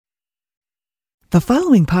The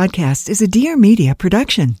following podcast is a Dear Media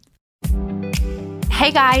production.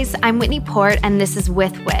 Hey guys, I'm Whitney Port and this is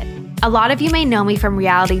With Wit. A lot of you may know me from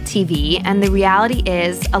reality TV, and the reality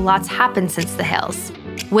is a lot's happened since the hills.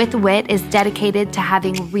 With Wit is dedicated to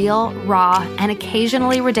having real, raw, and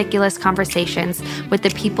occasionally ridiculous conversations with the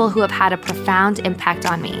people who have had a profound impact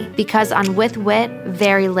on me. Because on With Wit,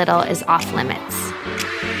 very little is off limits.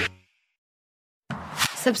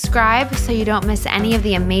 Subscribe so you don't miss any of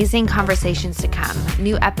the amazing conversations to come.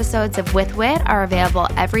 New episodes of With Wit are available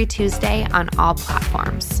every Tuesday on all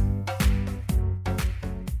platforms.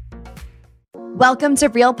 Welcome to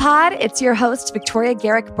Real Pod. It's your host, Victoria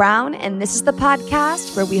Garrick Brown, and this is the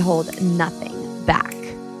podcast where we hold nothing back.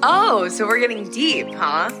 Oh, so we're getting deep,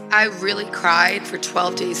 huh? I really cried for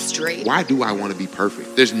 12 days straight. Why do I want to be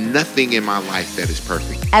perfect? There's nothing in my life that is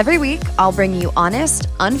perfect. Every week, I'll bring you honest,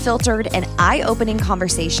 unfiltered, and eye-opening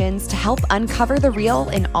conversations to help uncover the real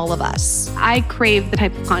in all of us. I crave the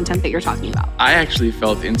type of content that you're talking about. I actually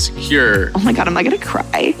felt insecure. Oh my God, am I going to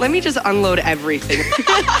cry? Let me just unload everything.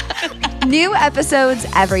 New episodes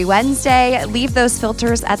every Wednesday. Leave those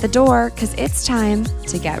filters at the door because it's time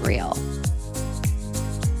to get real.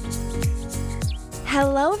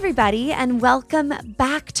 Hello, everybody, and welcome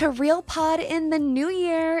back to Real Pod in the new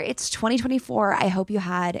year. It's 2024. I hope you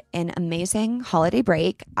had an amazing holiday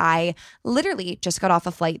break. I literally just got off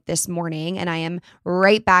a flight this morning, and I am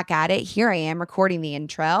right back at it. Here I am recording the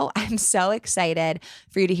intro. I'm so excited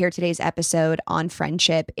for you to hear today's episode on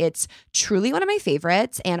friendship. It's truly one of my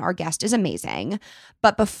favorites, and our guest is amazing.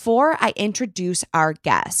 But before I introduce our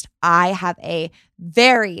guest, I have a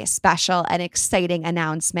very special and exciting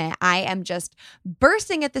announcement. I am just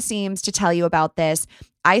bursting at the seams to tell you about this.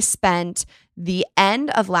 I spent the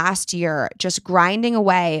end of last year just grinding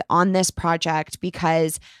away on this project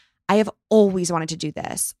because I have always wanted to do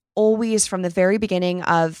this. Always from the very beginning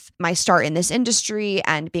of my start in this industry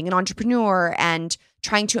and being an entrepreneur and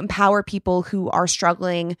trying to empower people who are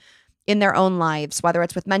struggling in their own lives, whether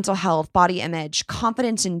it's with mental health, body image,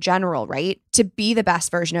 confidence in general, right? To be the best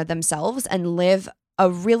version of themselves and live a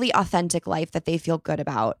really authentic life that they feel good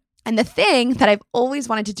about. And the thing that I've always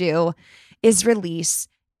wanted to do is release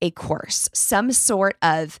a course, some sort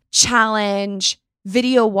of challenge,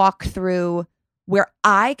 video walkthrough where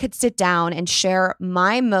I could sit down and share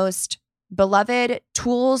my most beloved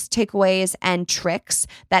tools, takeaways, and tricks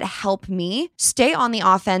that help me stay on the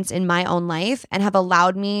offense in my own life and have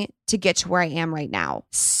allowed me to get to where I am right now.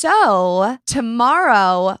 So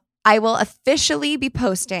tomorrow, I will officially be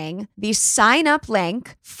posting the sign up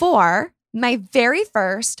link for my very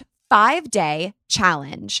first 5-day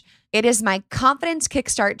challenge. It is my Confidence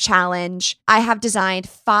Kickstart Challenge. I have designed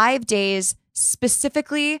 5 days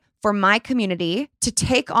specifically for my community to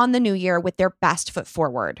take on the new year with their best foot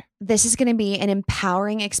forward. This is going to be an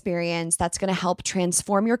empowering experience that's going to help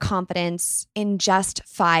transform your confidence in just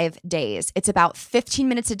 5 days. It's about 15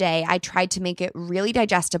 minutes a day. I tried to make it really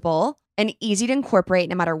digestible and easy to incorporate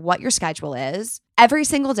no matter what your schedule is. Every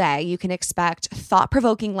single day, you can expect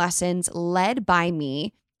thought-provoking lessons led by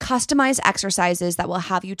me, customized exercises that will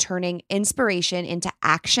have you turning inspiration into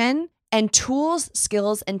action, and tools,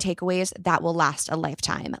 skills, and takeaways that will last a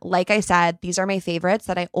lifetime. Like I said, these are my favorites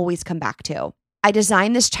that I always come back to. I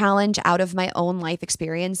designed this challenge out of my own life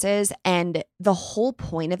experiences, and the whole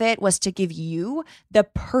point of it was to give you the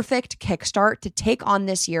perfect kickstart to take on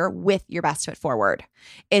this year with your best foot forward.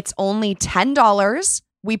 It's only $10.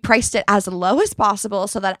 We priced it as low as possible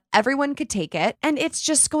so that everyone could take it, and it's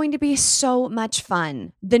just going to be so much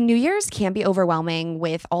fun. The New Year's can be overwhelming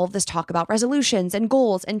with all of this talk about resolutions and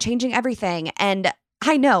goals and changing everything, and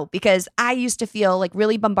I know because I used to feel like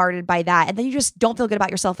really bombarded by that, and then you just don't feel good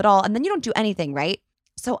about yourself at all, and then you don't do anything, right?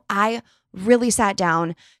 So I really sat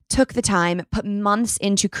down, took the time, put months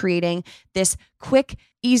into creating this quick,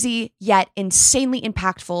 easy, yet insanely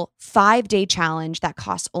impactful 5-day challenge that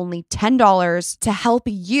costs only $10 to help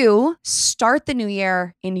you start the new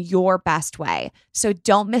year in your best way. So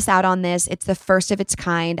don't miss out on this. It's the first of its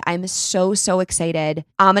kind. I'm so excited.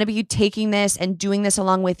 I'm going to be taking this and doing this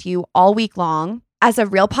along with you all week long. As a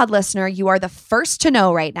Real Pod listener, you are the first to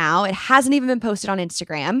know right now. It hasn't even been posted on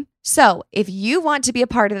Instagram. So if you want to be a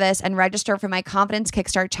part of this and register for my Confidence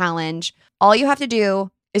Kickstart Challenge, all you have to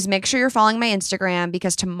do is make sure you're following my Instagram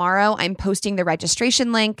because tomorrow I'm posting the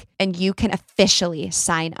registration link and you can officially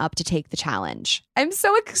sign up to take the challenge. I'm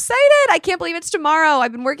so excited. I can't believe it's tomorrow.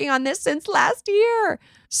 I've been working on this since last year.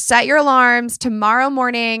 Set your alarms. Tomorrow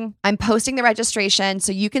morning, I'm posting the registration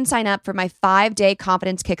so you can sign up for my 5-day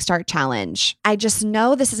confidence kickstart challenge. I just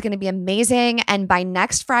know this is going to be amazing. And by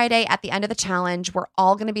next Friday at the end of the challenge, we're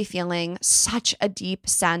all going to be feeling such a deep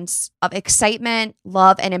sense of excitement,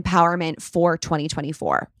 love, and empowerment for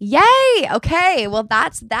 2024. Yay! Okay, well,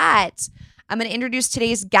 that's that. I'm going to introduce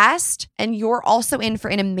today's guest, and you're also in for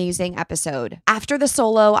an amazing episode. After the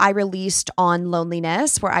solo I released on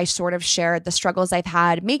loneliness, where I sort of shared the struggles I've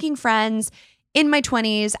had making friends in my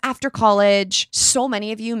 20s after college, so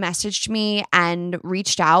many of you messaged me and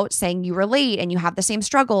reached out saying you relate and you have the same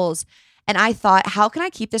struggles. And I thought, how can I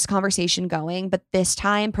keep this conversation going, but this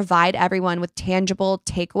time provide everyone with tangible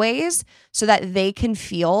takeaways so that they can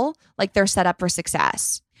feel like they're set up for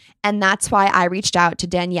success? And that's why I reached out to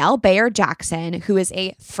Danielle Bayard Jackson, who is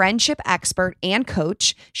a friendship expert and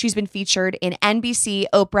coach. She's been featured in NBC,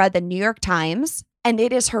 Oprah, the New York Times, and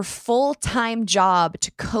it is her full-time job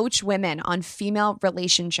to coach women on female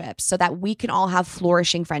relationships so that we can all have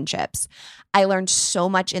flourishing friendships. I learned so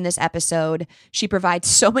much in this episode. She provides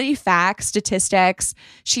so many facts, statistics.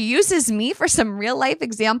 She uses me for some real-life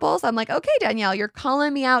examples. I'm like, okay, Danielle, you're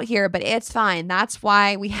calling me out here, but it's fine. That's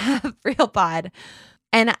why we have Real Pod.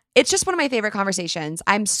 And it's just one of my favorite conversations.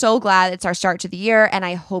 I'm so glad it's our start to the year, and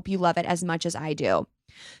I hope you love it as much as I do.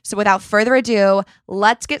 So without further ado,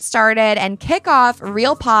 let's get started and kick off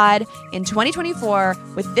Real Pod in 2024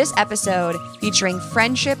 with this episode featuring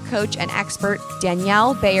friendship coach and expert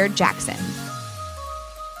Danielle Bayard Jackson.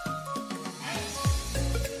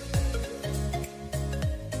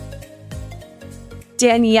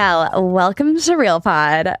 Danielle, welcome to Real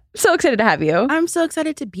Pod. So excited to have you. I'm so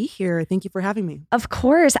excited to be here. Thank you for having me. Of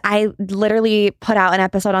course. I literally put out an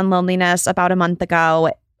episode on loneliness about a month ago.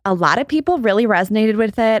 A lot of people really resonated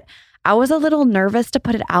with it. I was a little nervous to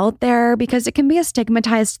put it out there because it can be a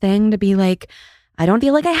stigmatized thing to be like, I don't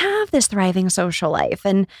feel like I have this thriving social life.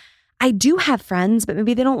 And I do have friends, but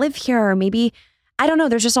maybe they don't live here. Or maybe, I don't know,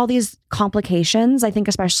 there's just all these complications. I think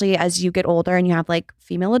especially as you get older and you have like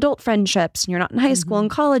female adult friendships and you're not in high school and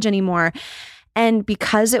college anymore. And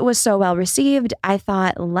because it was so well received, I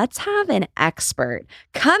thought, let's have an expert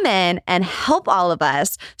come in and help all of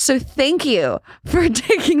us. So thank you for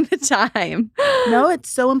taking the time. No, it's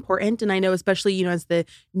so important. And I know especially, as the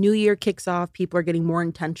new year kicks off, people are getting more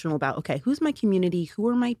intentional about, okay, who's my community? Who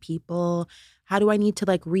are my people? How do I need to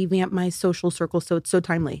like revamp my social circle? So it's so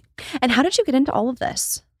timely. And how did you get into all of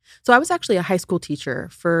this? So I was actually a high school teacher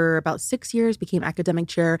for about 6 years, became academic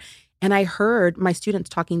chair. And I heard my students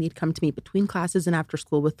talking, they'd come to me between classes and after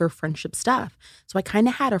school with their friendship stuff. So I kind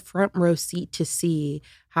of had a front row seat to see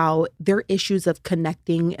how their issues of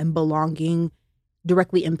connecting and belonging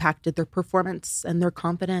directly impacted their performance and their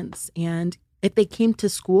confidence. And if they came to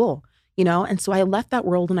school, and so I left that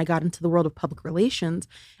world and I got into the world of public relations.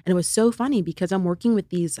 And it was so funny because I'm working with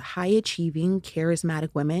these high achieving, charismatic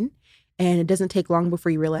women. And it doesn't take long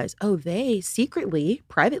before you realize, oh, they secretly,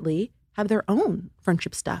 privately have their own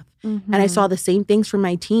friendship stuff. And I saw the same things from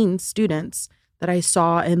my teen students that I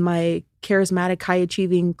saw in my charismatic, high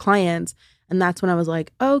achieving clients. And that's when I was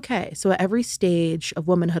like, okay, so at every stage of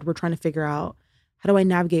womanhood, we're trying to figure out, how do I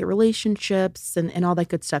navigate relationships and all that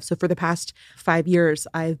good stuff? So for the past 5 years,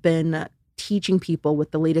 I've been teaching people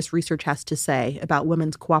what the latest research has to say about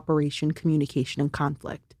women's cooperation, communication, and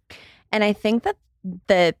conflict. And I think that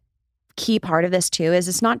the key part of this too is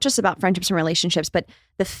it's not just about friendships and relationships, but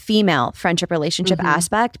the female friendship relationship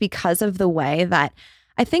aspect, because of the way that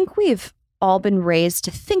I think we've all been raised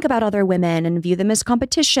to think about other women and view them as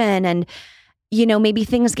competition. And, maybe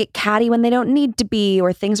things get catty when they don't need to be,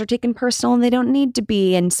 or things are taken personal and they don't need to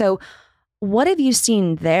be. And so what have you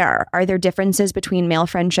seen there? Are there differences between male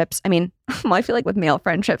friendships? I mean, I feel like with male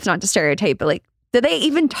friendships, not to stereotype, but like, do they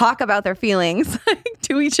even talk about their feelings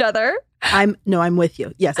to each other? I'm with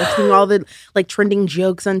you. Yes, I've seen all the like trending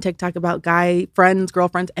jokes on TikTok about guy friends,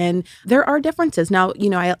 girlfriends, and there are differences. Now,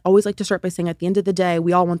 I always like to start by saying at the end of the day,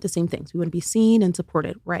 we all want the same things. We want to be seen and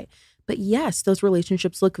supported, right? But yes, those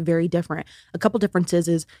relationships look very different. A couple differences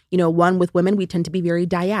is, one, with women, we tend to be very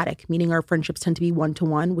dyadic, meaning our friendships tend to be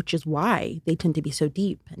one-to-one, which is why they tend to be so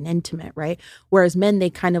deep and intimate, right? Whereas men, they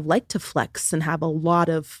kind of like to flex and have a lot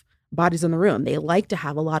of bodies in the room. They like to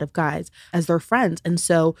have a lot of guys as their friends. And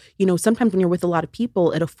so, sometimes when you're with a lot of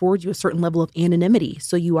people, it affords you a certain level of anonymity.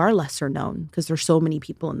 So you are lesser known because there's so many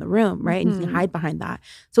people in the room, right? And you can hide behind that.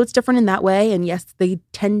 So it's different in that way. And yes, they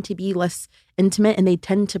tend to be less intimate and they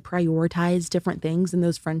tend to prioritize different things in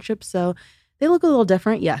those friendships. So they look a little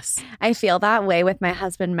different. Yes. I feel that way with my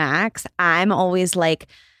husband, Max. I'm always like,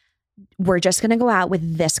 we're just going to go out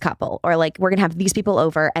with this couple, or like, we're going to have these people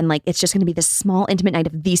over, and like, it's just going to be this small, intimate night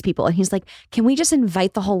of these people. And he's like, can we just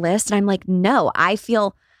invite the whole list? And I'm like, no, I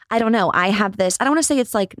don't know. I have this, I don't want to say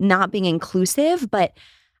it's like not being inclusive, but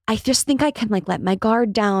I just think I can like let my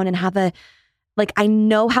guard down and have like, I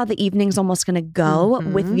know how the evening's almost going to go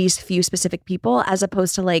with these few specific people, as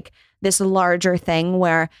opposed to like this larger thing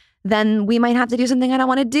where then we might have to do something I don't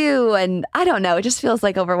want to do. And I don't know. It just feels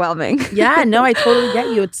like overwhelming. Yeah, no, I totally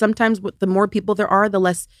get you. It's sometimes the more people there are, the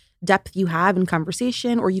less depth you have in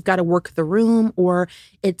conversation, or you've got to work the room, or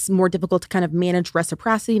it's more difficult to kind of manage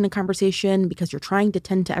reciprocity in a conversation because you're trying to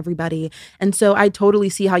tend to everybody. And so I totally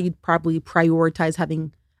see how you'd probably prioritize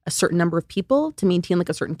having a certain number of people to maintain like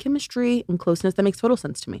a certain chemistry and closeness. That makes total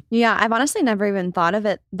sense to me. Yeah, I've honestly never even thought of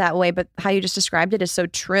it that way, but how you just described it is so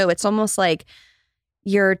true. It's almost like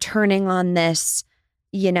you're turning on this,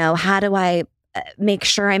 how do I make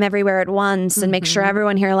sure I'm everywhere at once and make sure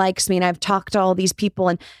everyone here likes me, and I've talked to all these people,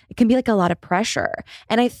 and it can be like a lot of pressure.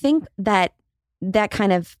 And I think that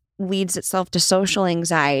kind of leads itself to social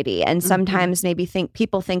anxiety, and sometimes maybe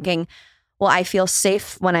people thinking, well, I feel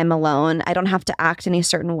safe when I'm alone. I don't have to act any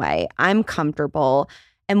certain way. I'm comfortable.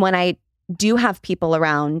 And when I do have people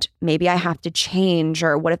around, maybe I have to change,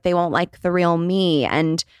 or what if they won't like the real me?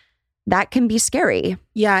 And that can be scary.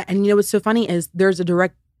 Yeah. And what's so funny is there's a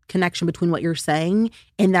direct connection between what you're saying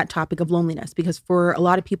and that topic of loneliness. Because for a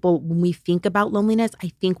lot of people, when we think about loneliness,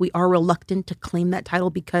 I think we are reluctant to claim that title,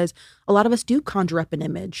 because a lot of us do conjure up an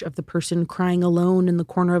image of the person crying alone in the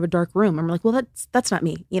corner of a dark room. And we're like, well, that's not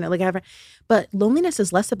me. But loneliness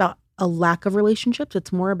is less about a lack of relationships.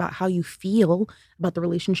 It's more about how you feel about the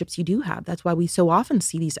relationships you do have. That's why we so often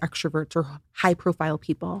see these extroverts or high profile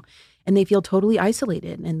people, and they feel totally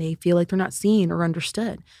isolated and they feel like they're not seen or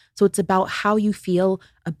understood. So it's about how you feel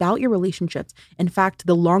about your relationships. In fact,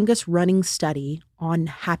 the longest running study on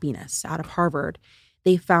happiness out of Harvard,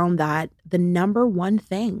 they found that the number one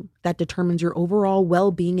thing that determines your overall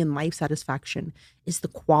well-being and life satisfaction is the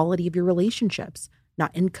quality of your relationships, not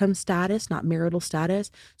income status, not marital status.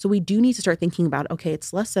 So we do need to start thinking about, okay,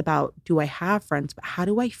 it's less about do I have friends, but how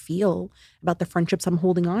do I feel about the friendships I'm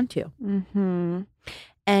holding on to?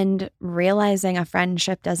 And realizing a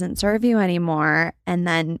friendship doesn't serve you anymore, and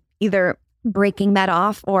then either breaking that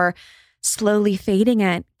off or slowly fading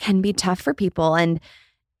it, can be tough for people. And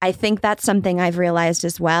I think that's something I've realized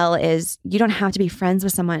as well, is you don't have to be friends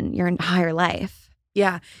with someone your entire life.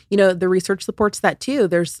 Yeah. The research supports that too.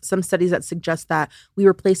 There's some studies that suggest that we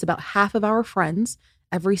replace about half of our friends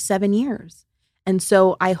every 7 years. And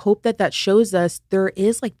so I hope that shows us there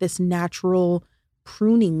is like this natural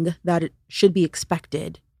pruning that it should be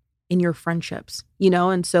expected in your friendships,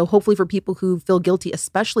 and so hopefully for people who feel guilty,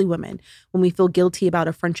 especially women, when we feel guilty about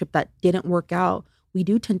a friendship that didn't work out, we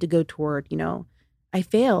do tend to go toward, I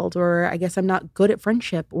failed, or I guess I'm not good at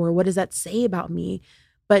friendship, or what does that say about me?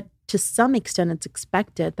 But to some extent, it's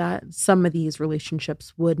expected that some of these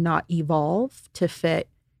relationships would not evolve to fit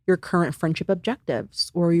your current friendship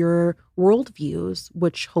objectives or your worldviews,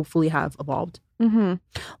 which hopefully have evolved.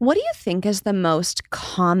 What do you think is the most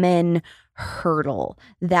common hurdle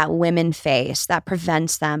that women face that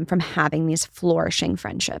prevents them from having these flourishing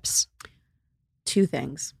friendships? Two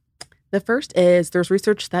things. The first is there's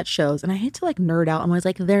research that shows, and I hate to like nerd out. I'm always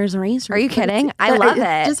like, there's research. Are you kidding? I love it.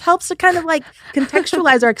 It just helps to kind of like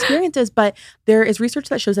contextualize our experiences. But there is research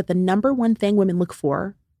that shows that the number one thing women look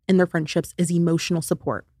for in their friendships is emotional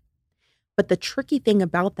support. But the tricky thing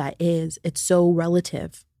about that is it's so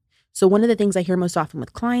relative. So one of the things I hear most often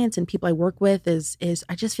with clients and people I work with is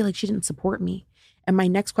I just feel like she didn't support me. And my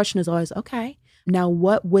next question is always, okay, now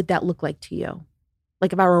what would that look like to you?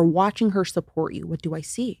 Like if I were watching her support you, what do I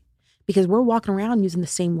see? Because we're walking around using the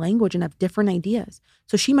same language and have different ideas.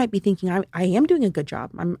 So she might be thinking, I am doing a good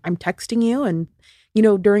job. I'm texting you, and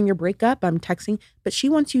during your breakup, I'm texting, but she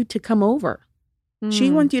wants you to come over.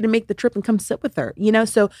 She wants you to make the trip and come sit with her,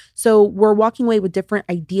 So we're walking away with different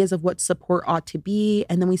ideas of what support ought to be.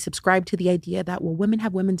 And then we subscribe to the idea that, well, women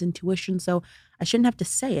have women's intuition, so I shouldn't have to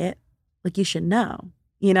say it. Like, you should know,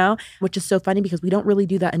 which is so funny because we don't really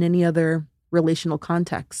do that in any other relational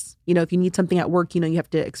context. If you need something at work, you have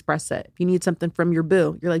to express it. If you need something from your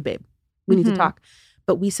boo, you're like, babe, we need to talk.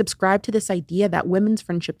 But we subscribe to this idea that women's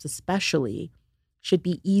friendships especially should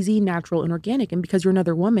be easy, natural, and organic. And because you're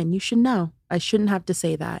another woman, you should know. I shouldn't have to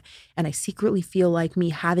say that. And I secretly feel like me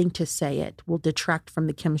having to say it will detract from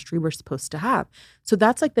the chemistry we're supposed to have. So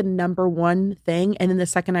that's like the number one thing. And then the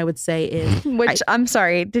second I would say is... I'm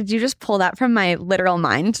sorry, did you just pull that from my literal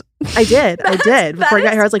mind? I did. Before I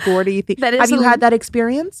got here, I was like, well, what do you think? Have you had that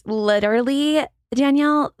experience? Literally,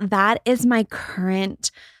 Danielle, that is my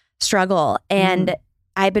current struggle. And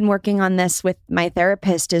I've been working on this with my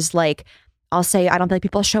therapist is like, I'll say, I don't feel like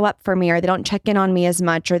people show up for me, or they don't check in on me as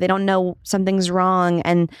much, or they don't know something's wrong.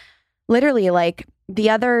 And literally, like the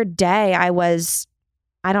other day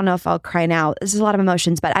I don't know if I'll cry now. This is a lot of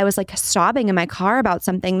emotions, but I was like sobbing in my car about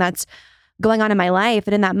something that's going on in my life.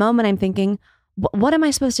 And in that moment, I'm thinking, what am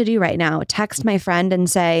I supposed to do right now? Text my friend and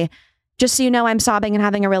say, just so you know, I'm sobbing and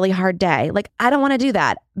having a really hard day. Like, I don't want to do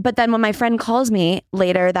that. But then when my friend calls me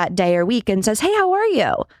later that day or week and says, hey, how are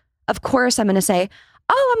you? Of course, I'm going to say,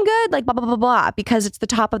 oh, I'm good. Like, blah, blah, blah, blah, because it's the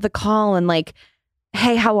top of the call. And like,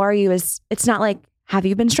 hey, how are you? It's not like, have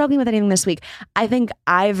you been struggling with anything this week? I think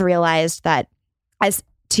I've realized that, as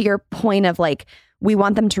to your point of like, we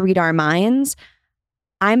want them to read our minds.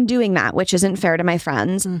 I'm doing that, which isn't fair to my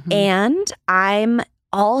friends. Mm-hmm. And I'm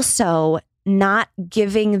also not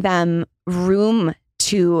giving them room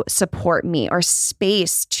to support me or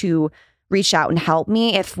space to reach out and help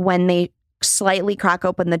me if when they slightly crack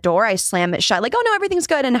open the door, I slam it shut like, oh no, everything's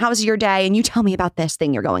good. And how's your day? And you tell me about this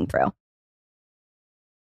thing you're going through.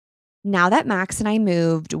 Now that Max and I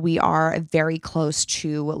moved, we are very close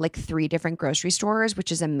to like 3 different grocery stores,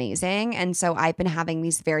 which is amazing. And so I've been having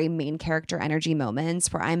these very main character energy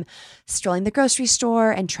moments where I'm strolling the grocery store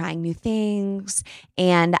and trying new things.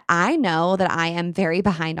 And I know that I am very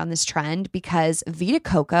behind on this trend because Vita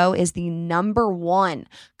Coco is the #1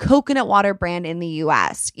 coconut water brand in the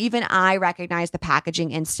US. Even I recognize the packaging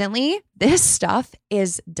instantly. This stuff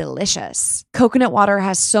is delicious. Coconut water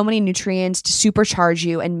has so many nutrients to supercharge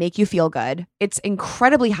you and make you feel good. It's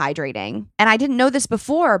incredibly hydrating. And I didn't know this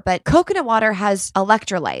before, but coconut water has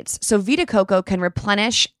electrolytes. So Vita Coco can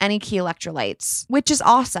replenish any key electrolytes, which is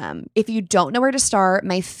awesome. If you don't know where to start,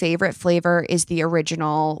 my favorite flavor is the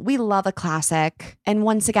original. We love a classic. And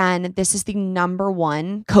once again, this is the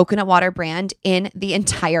 #1 coconut water brand in the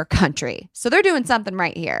entire country. So they're doing something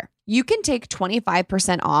right here. You can take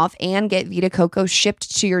 25% off and get Vita Coco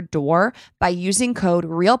shipped to your door by using code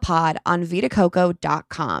REALPOD on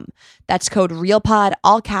vitacoco.com. That's code REALPOD,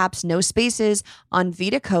 all caps, no spaces, on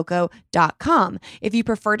vitacoco.com. If you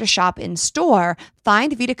prefer to shop in store,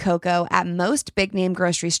 find Vita Coco at most big name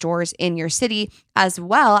grocery stores in your city, as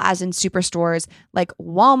well as in superstores like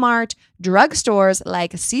Walmart, drugstores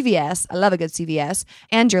like CVS, I love a good CVS,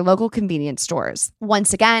 and your local convenience stores.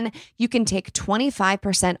 Once again, you can take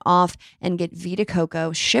 25% off and get Vita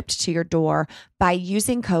Coco shipped to your door by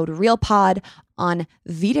using code REALPOD on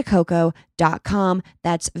vitacoco.com.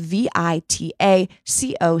 That's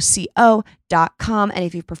vitacoco.com. And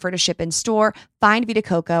if you prefer to ship in store, find Vita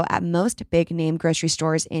Coco at most big name grocery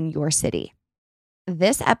stores in your city.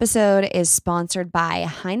 This episode is sponsored by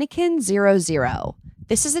Heineken 0.0.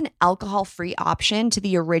 This is an alcohol-free option to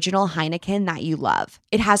the original Heineken that you love.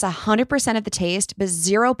 It has 100% of the taste, but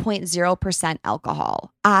 0.0%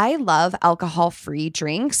 alcohol. I love alcohol-free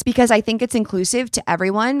drinks because I think it's inclusive to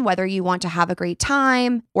everyone, whether you want to have a great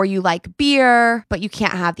time or you like beer, but you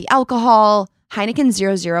can't have the alcohol. Heineken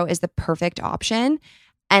 0.0 is the perfect option.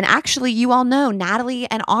 And actually, you all know Natalie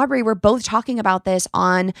and Aubrey were both talking about this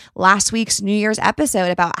on last week's New Year's episode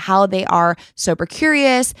about how they are sober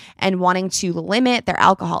curious and wanting to limit their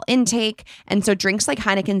alcohol intake. And so drinks like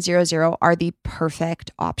Heineken 0.0 are the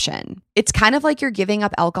perfect option. It's kind of like you're giving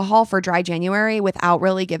up alcohol for dry January without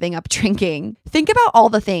really giving up drinking. Think about all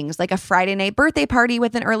the things like a Friday night birthday party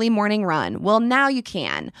with an early morning run. Well, now you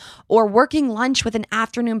can. Or working lunch with an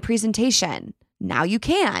afternoon presentation. Now you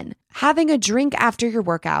can. Having a drink after your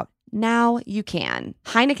workout. Now you can.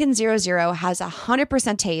 Heineken 0.0 has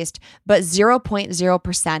 100% taste, but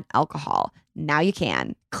 0.0% alcohol. Now you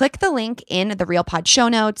can. Click the link in the Real Pod show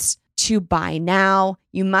notes to buy now.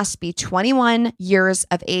 You must be 21 years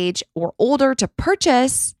of age or older to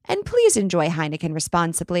purchase. And please enjoy Heineken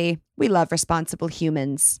responsibly. We love responsible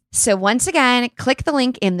humans. So once again, click the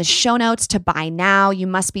link in the show notes to buy now. You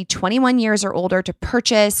must be 21 years or older to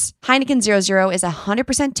purchase. Heineken 0.0 is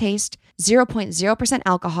 100% taste, 0.0%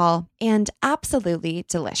 alcohol, and absolutely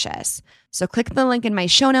delicious. So click the link in my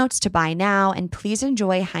show notes to buy now, and please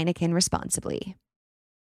enjoy Heineken responsibly.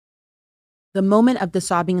 The moment of the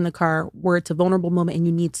sobbing in the car where it's a vulnerable moment and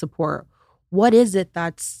you need support, what is it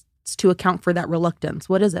that's to account for that reluctance?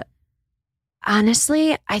 What is it?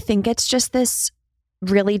 Honestly, I think it's just this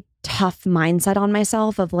really tough mindset on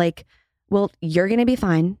myself of like, well, you're going to be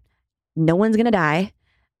fine. No one's going to die.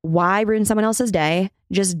 Why ruin someone else's day?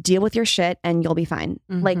 Just deal with your shit and you'll be fine.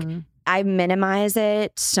 Mm-hmm. Like, I minimize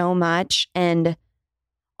it so much. And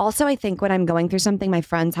also, I think when I'm going through something my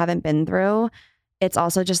friends haven't been through, it's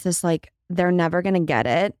also just this like, they're never going to get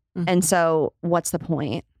it. Mm-hmm. And so what's the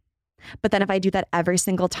point? But then if I do that every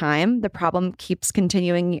single time, the problem keeps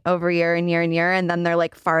continuing over year and year and year. And then they're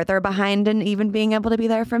like farther behind in even being able to be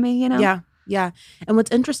there for me, you know? Yeah. Yeah. And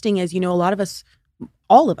what's interesting is, a lot of us,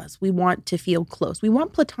 all of us, we want to feel close. We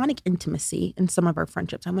want platonic intimacy in some of our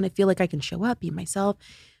friendships. I want to feel like I can show up, be myself.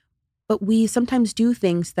 But we sometimes do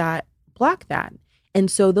things that block that.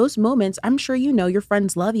 And so those moments, I'm sure your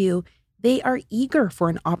friends love you. They are eager for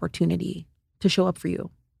an opportunity to show up for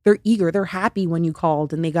you. They're eager. They're happy when you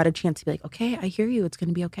called and they got a chance to be like, okay, I hear you. It's going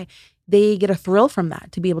to be okay. They get a thrill from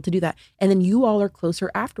that, to be able to do that. And then you all are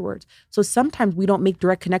closer afterwards. So sometimes we don't make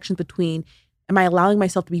direct connections between, am I allowing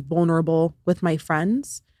myself to be vulnerable with my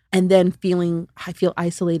friends? And then I feel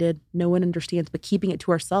isolated. No one understands, but keeping it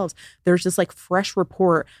to ourselves. There's this like fresh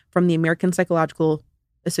report from the American Psychological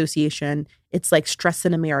Association. It's like Stress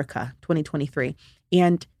in America 2023.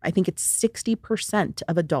 And I think it's 60%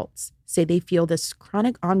 of adults say they feel this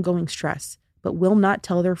chronic ongoing stress, but will not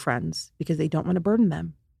tell their friends because they don't want to burden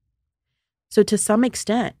them. So to some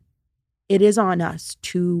extent, it is on us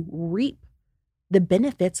to reap the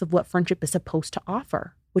benefits of what friendship is supposed to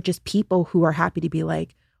offer, which is people who are happy to be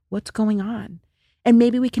like, what's going on? And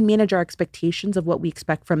maybe we can manage our expectations of what we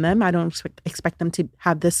expect from them. I don't expect them to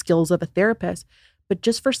have the skills of a therapist, but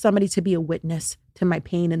just for somebody to be a witness to my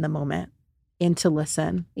pain in the moment. And to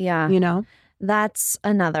listen. Yeah. That's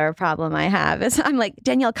another problem I have is I'm like,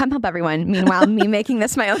 Danielle, come help everyone. Meanwhile, me making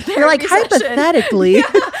this my own therapy You're like, session. hypothetically. Yeah.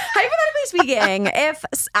 Hypothetically speaking, if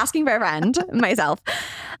asking for a friend, myself,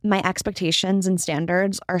 my expectations and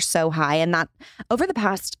standards are so high. And that over the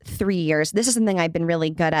past 3 years, this is something I've been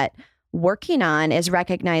really good at working on, is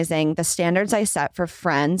recognizing the standards I set for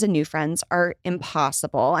friends and new friends are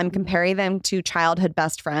impossible. I'm comparing them to childhood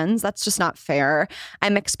best friends. That's just not fair.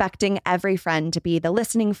 I'm expecting every friend to be the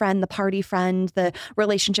listening friend, the party friend, the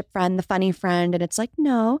relationship friend, the funny friend. And it's like,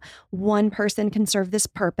 no, one person can serve this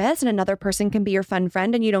purpose and another person can be your fun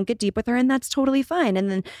friend and you don't get deep with her and that's totally fine.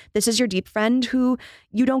 And then this is your deep friend who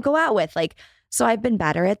you don't go out with. So I've been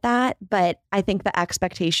better at that. But I think the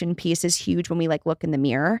expectation piece is huge when we look in the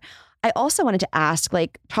mirror. I also wanted to ask,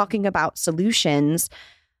 talking about solutions,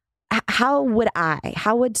 how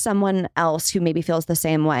would someone else who maybe feels the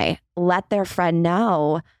same way let their friend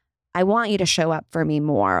know, I want you to show up for me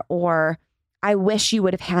more, or I wish you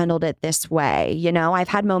would have handled it this way. I've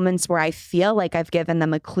had moments where I feel like I've given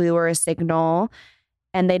them a clue or a signal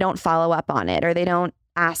and they don't follow up on it, or they don't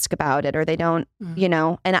ask about it, or they don't,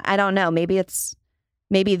 and I don't know,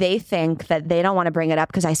 maybe they think that they don't want to bring it up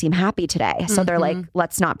because I seem happy today. So they're like,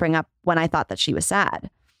 let's not bring up when I thought that she was sad.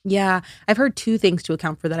 Yeah. I've heard two things to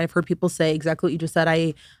account for that. I've heard people say exactly what you just said.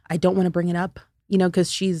 I don't want to bring it up,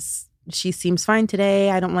 because she seems fine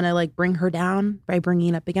today. I don't want to bring her down by bringing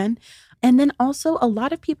it up again. And then also a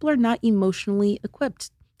lot of people are not emotionally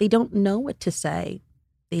equipped. They don't know what to say.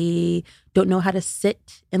 They don't know how to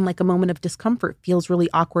sit in a moment of discomfort. It feels really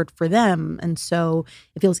awkward for them. And so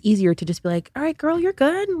it feels easier to just be like, all right, girl, you're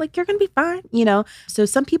good. You're going to be fine, So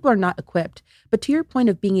some people are not equipped. But to your point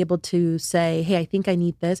of being able to say, hey, I think I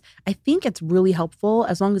need this, I think it's really helpful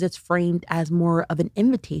as long as it's framed as more of an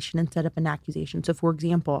invitation instead of an accusation. So for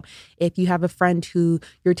example, if you have a friend who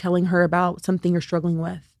you're telling her about something you're struggling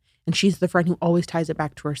with, and she's the friend who always ties it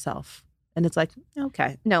back to herself. And it's like,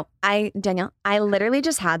 okay. No, Danielle, I literally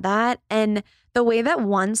just had that. And the way that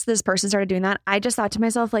once this person started doing that, I just thought to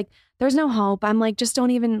myself, there's no hope. I'm just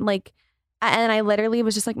don't even and I literally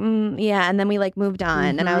was just yeah. And then we moved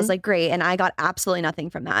on and I was like, great. And I got absolutely nothing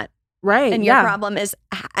from that. Right. And your problem is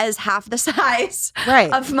half the size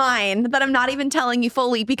of mine that I'm not even telling you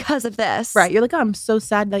fully because of this. Right. You're like, oh, I'm so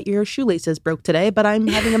sad that your shoelaces broke today, but I'm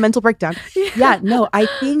having a mental breakdown. Yeah. No, I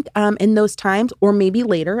think in those times, or maybe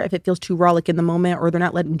later, if it feels too raw, in the moment, or they're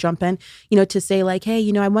not letting jump in, to say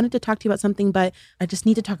hey, I wanted to talk to you about something, but I just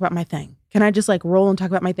need to talk about my thing. Can I just roll and talk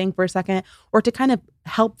about my thing for a second? Or to kind of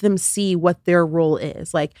help them see what their role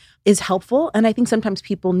is helpful. And I think sometimes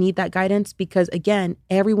people need that guidance because, again,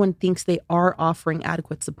 everyone thinks they are offering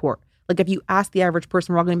adequate support. If you ask the average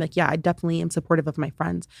person, we're all going to be like, yeah, I definitely am supportive of my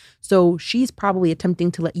friends. So she's probably attempting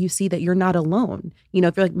to let you see that you're not alone.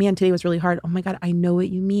 If you're like, man, today was really hard. Oh my God, I know what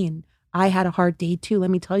you mean. I had a hard day too.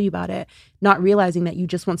 Let me tell you about it. Not realizing that you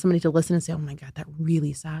just want somebody to listen and say, oh my God, that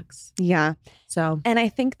really sucks. Yeah. So, and I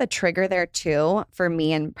think the trigger there too, for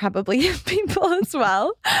me and probably people as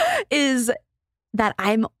well, is that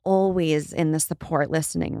I'm always in the support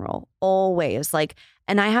listening role, always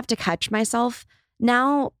and I have to catch myself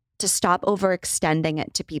now to stop overextending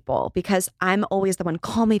it to people because I'm always the one,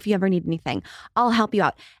 call me if you ever need anything. I'll help you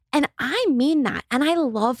out. And I mean that. And I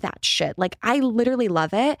love that shit. I literally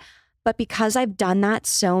love it. But because I've done that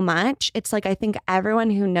so much, it's like I think everyone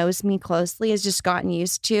who knows me closely has just gotten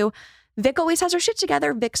used to Vic always has her shit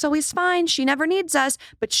together. Vic's always fine. She never needs us,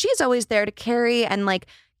 but she's always there to carry and like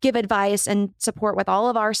give advice and support with all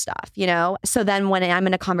of our stuff, you know? So then when I'm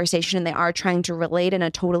in a conversation and they are trying to relate in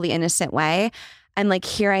a totally innocent way, I'm like,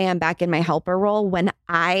 here I am back in my helper role when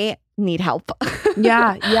I need help.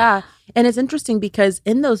 Yeah. And it's interesting because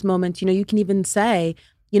in those moments, you can even say,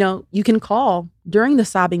 you can call during the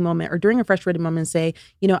sobbing moment or during a frustrated moment and say,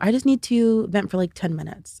 I just need to vent for like 10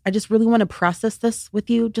 minutes. I just really want to process this with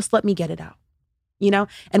you. Just let me get it out,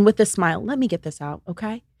 and with a smile, let me get this out.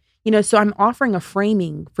 Okay. So I'm offering a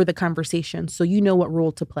framing for the conversation. So you know what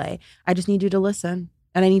role to play. I just need you to listen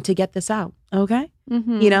and I need to get this out. Okay.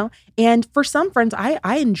 Mm-hmm. And for some friends,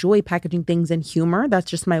 I enjoy packaging things in humor.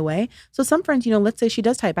 That's just my way. So some friends, let's say she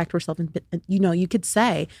does tie it back to herself and, you could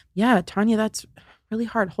say, yeah, Tanya, that's really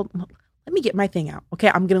hard. Hold on. Let me get my thing out. Okay.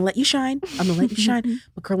 I'm going to let you shine.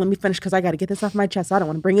 But girl, let me finish because I got to get this off my chest. I don't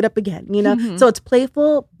want to bring it up again, Mm-hmm. So it's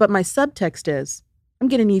playful, but my subtext is I'm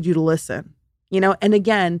going to need you to listen, and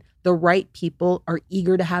again, the right people are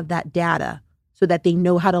eager to have that data so that they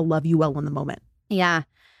know how to love you well in the moment. Yeah.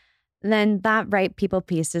 Then that right people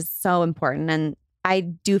piece is so important. And I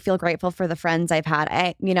do feel grateful for the friends I've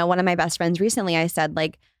had. One of my best friends recently, I said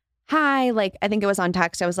like, hi, like, I think it was on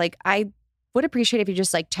text. I was like, I would appreciate if you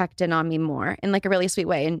just like checked in on me more in like a really sweet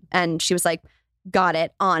way. And she was like, got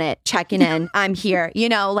it, on it, checking in, I'm here,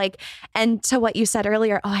 and to what you said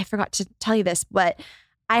earlier, I forgot to tell you this, but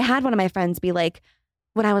I had one of my friends be like,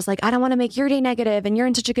 when I was like, I don't want to make your day negative and you're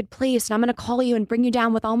in such a good place and I'm going to call you and bring you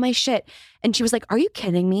down with all my shit. And she was like, are you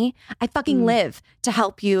kidding me? I fucking live to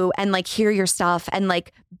help you and like hear your stuff and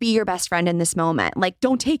like be your best friend in this moment. Like,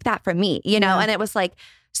 don't take that from me, And it was like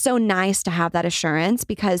so nice to have that assurance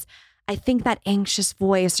because I think that anxious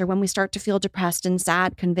voice or when we start to feel depressed and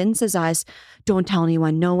sad convinces us, don't tell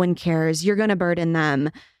anyone, no one cares, you're going to burden them.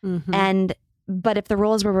 Mm-hmm. But if the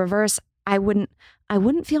roles were reversed, I wouldn't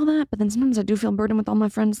feel that, but then sometimes I do feel burdened with all my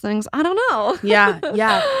friends' things. I don't know. Yeah.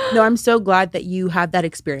 No, I'm so glad that you had that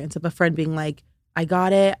experience of a friend being like, I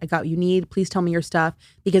got it. I got what you need. Please tell me your stuff.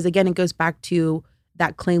 Because again, it goes back to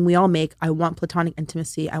that claim we all make. I want platonic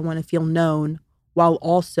intimacy. I want to feel known while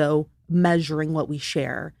also measuring what we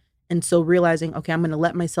share. And so realizing, okay, I'm going to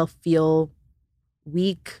let myself feel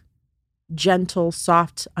weak, gentle,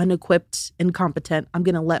 soft, unequipped, incompetent. I'm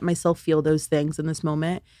going to let myself feel those things in this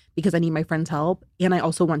moment because I need my friends' help. And I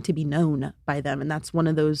also want to be known by them. And that's one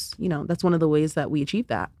of those, that's one of the ways that we achieve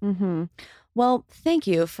that. Mm-hmm. Well, thank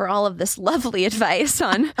you for all of this lovely advice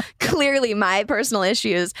on clearly my personal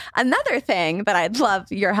issues. Another thing that I'd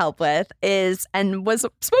love your help with is, and was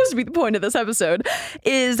supposed to be the point of this episode,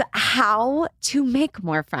 is how to make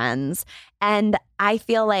more friends. And I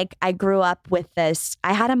feel like I grew up with this.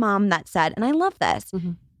 I had a mom that said, and I love this,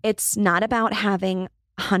 it's not about having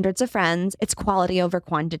hundreds of friends. It's quality over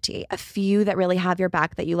quantity. A few that really have your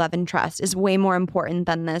back that you love and trust is way more important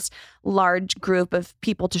than this large group of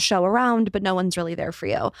people to show around, but no one's really there for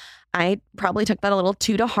you. I probably took that a little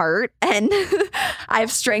too to heart and I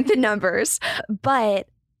have strength in numbers, but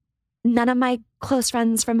none of my close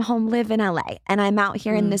friends from home live in LA and I'm out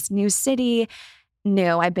here in this new city.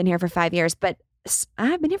 No, I've been here for 5 years, but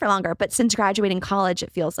I've been here for longer, but since graduating college,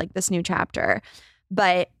 it feels like this new chapter,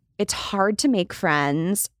 but it's hard to make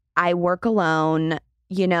friends. I work alone.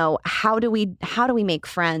 How do we make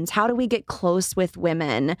friends? How do we get close with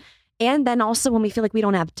women? And then also when we feel like we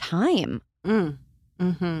don't have time.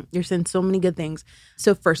 You're saying so many good things.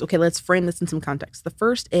 So first, okay, let's frame this in some context. The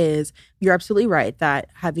first is you're absolutely right that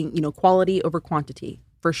having, quality over quantity,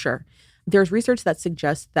 for sure. There's research that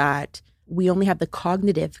suggests that we only have the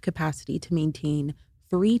cognitive capacity to maintain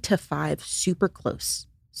 3 to 5 super close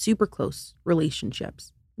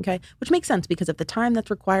relationships. Okay. Which makes sense because of the time that's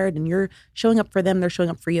required and you're showing up for them, they're showing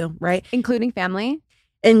up for you, right? Including family.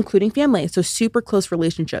 So super close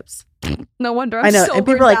relationships. No wonder I know. so and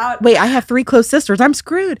people are like, wait, I have 3 close sisters. I'm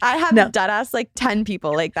screwed. I have deadass like 10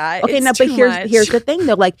 people like that. Okay, it's but too here's the thing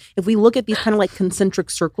though. Like if we look at these kind of like concentric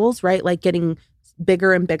circles, right? Like getting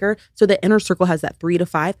bigger and bigger. So the inner circle has that 3 to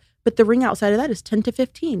 5, but the ring outside of that is 10 to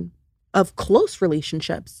 15 of close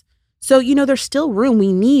relationships. So, there's still room.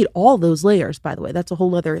 We need all those layers, by the way. That's a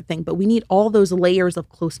whole other thing. But we need all those layers of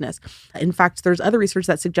closeness. In fact, there's other research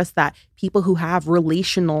that suggests that people who have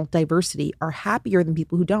relational diversity are happier than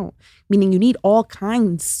people who don't. Meaning you need all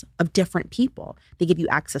kinds of different people. They give you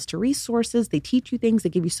access to resources. They teach you things. They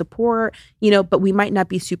give you support, but we might not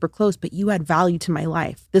be super close, but you add value to my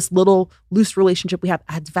life. This little loose relationship we have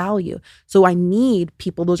adds value. So I need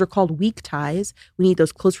people. Those are called weak ties. We need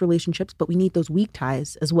those close relationships, but we need those weak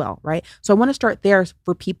ties as well, right? right? So I want to start there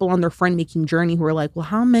for people on their friend making journey who are like, well,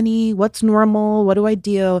 how many? What's normal? What do I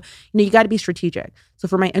do? You got to be strategic. So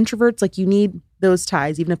for my introverts, like you need those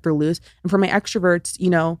ties, even if they're loose. And for my extroverts,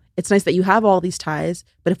 it's nice that you have all these ties,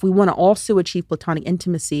 but if we want to also achieve platonic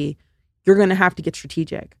intimacy, you're going to have to get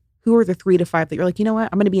strategic. Who are the 3 to 5 that you're like, you know what?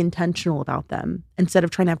 I'm going to be intentional about them instead of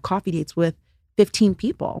trying to have coffee dates with 15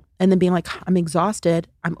 people and then being like, I'm exhausted,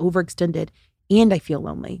 I'm overextended, and I feel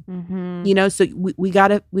lonely. So we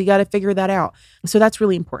gotta figure that out. So that's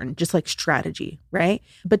really important, just like strategy, right?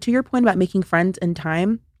 But to your point about making friends in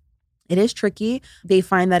time, it is tricky. They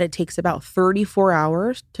find that it takes about 34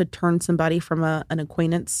 hours to turn somebody from an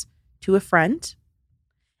acquaintance to a friend.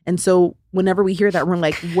 And so whenever we hear that, we're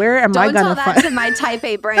like, where am I going to find? Don't tell that to my type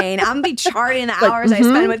A brain. I'm going to be charting the hours I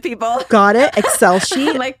spend with people. Got it. Excel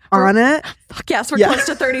sheet on it. Fuck yes, we're close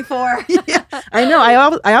to 34. Yeah, I know.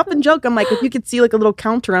 I often joke. I'm like, if you could see like a little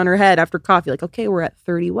counter on her head after coffee, like, okay, we're at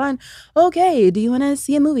 31. Okay, do you want to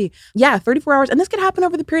see a movie? Yeah, 34 hours. And this could happen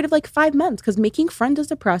over the period of like 5 months because making friends is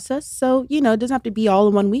a process. So, it doesn't have to be all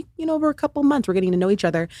in 1 week. Over a couple months, we're getting to know each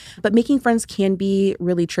other. But making friends can be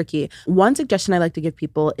really tricky. One suggestion I like to give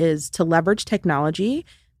people is to leverage technology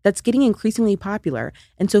that's getting increasingly popular.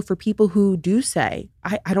 And so for people who do say,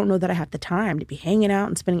 I don't know that I have the time to be hanging out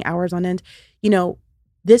and spending hours on end,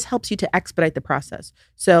 this helps you to expedite the process.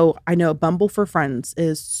 So I know Bumble for Friends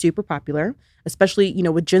is super popular, especially,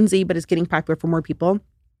 with Gen Z, but it's getting popular for more people.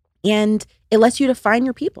 And it lets you define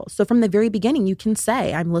your people. So from the very beginning, you can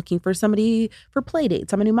say, I'm looking for somebody for play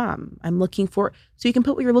dates. I'm a new mom. So you can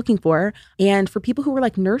put what you're looking for. And for people who are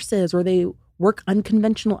like nurses or they work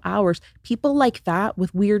unconventional hours, people like that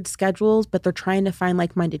with weird schedules, but they're trying to find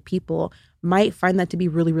like-minded people might find that to be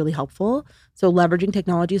really, really helpful. So leveraging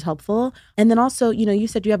technology is helpful. And then also, you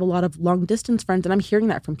said you have a lot of long distance friends, and I'm hearing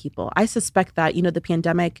that from people. I suspect that, the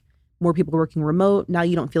pandemic, more people working remote. Now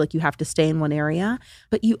you don't feel like you have to stay in one area,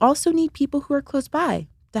 but you also need people who are close by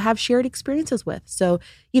to have shared experiences with. So,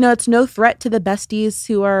 it's no threat to the besties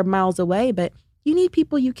who are miles away, but you need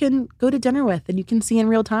people you can go to dinner with and you can see in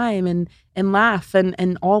real time and laugh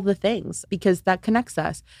and all the things, because that connects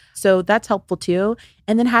us. So that's helpful too.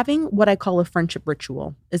 And then having what I call a friendship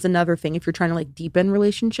ritual is another thing if you're trying to like deepen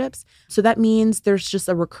relationships. So that means there's just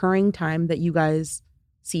a recurring time that you guys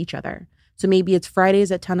see each other. So maybe it's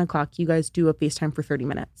Fridays at 10 o'clock, you guys do a FaceTime for 30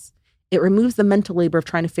 minutes. It removes the mental labor of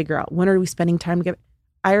trying to figure out when are we spending time together.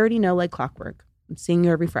 I already know like clockwork. I'm seeing you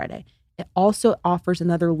every Friday. It also offers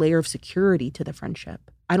another layer of security to the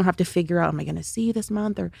friendship. I don't have to figure out, am I going to see you this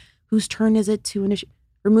month or whose turn is it to initiate?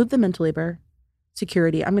 Remove the mental labor,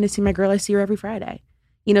 security. I'm going to see my girl. I see her every Friday.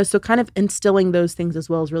 So kind of instilling those things as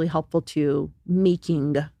well is really helpful to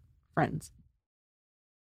making friends.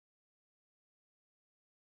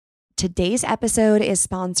 Today's episode is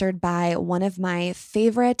sponsored by one of my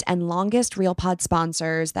favorite and longest Real Pod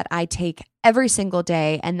sponsors that I take every single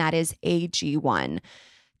day, and that is AG1.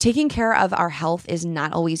 Taking care of our health is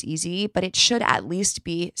not always easy, but it should at least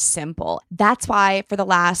be simple. That's why for the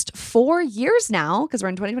last 4 years now, because we're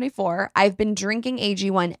in 2024, I've been drinking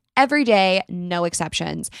AG1 every day, no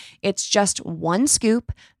exceptions. It's just 1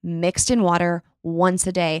 scoop mixed in water once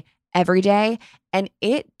a day, every day. And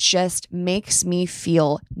it just makes me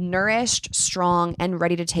feel nourished, strong, and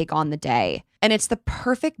ready to take on the day. And it's the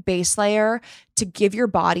perfect base layer to give your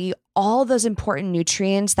body all those important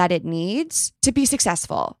nutrients that it needs to be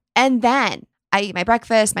successful. And then I eat my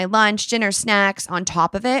breakfast, my lunch, dinner, snacks on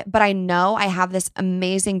top of it, but I know I have this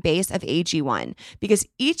amazing base of AG1 because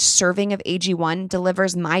each serving of AG1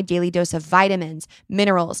 delivers my daily dose of vitamins,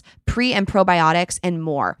 minerals, pre and probiotics, and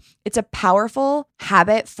more. It's a powerful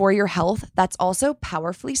habit for your health that's also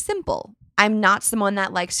powerfully simple. I'm not someone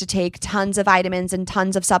that likes to take tons of vitamins and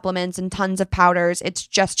tons of supplements and tons of powders. It's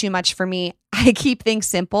just too much for me. I keep things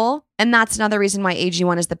simple. And that's another reason why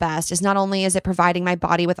AG1 is the best, is not only is it providing my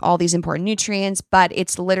body with all these important nutrients, but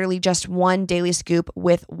it's literally just 1 daily scoop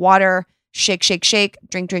with water, shake, shake, shake,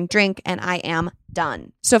 drink, drink, drink, and I am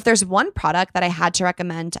done. So if there's one product that I had to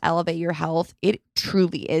recommend to elevate your health, it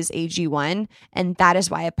truly is AG1. And that is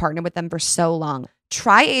why I've partnered with them for so long.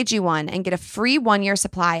 Try AG1 and get a free 1-year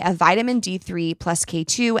supply of vitamin D3 plus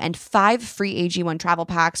K2 and 5 free AG1 travel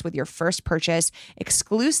packs with your first purchase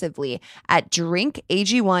exclusively at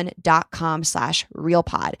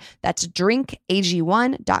drinkag1.com/realpod. That's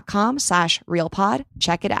drinkag1.com/realpod.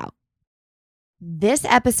 Check it out. This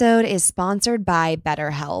episode is sponsored by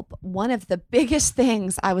BetterHelp. One of the biggest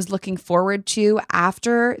things I was looking forward to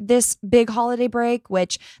after this big holiday break,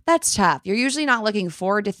 which that's tough. You're usually not looking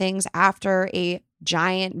forward to things after a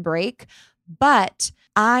giant break, but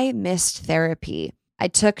I missed therapy. I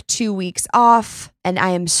took 2 weeks off, and I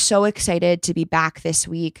am so excited to be back this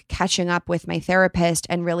week, catching up with my therapist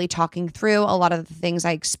and really talking through a lot of the things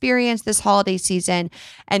I experienced this holiday season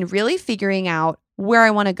and really figuring out where I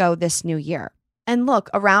want to go this new year. And look,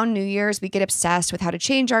 around New Year's, we get obsessed with how to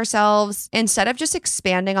change ourselves instead of just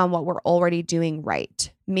expanding on what we're already doing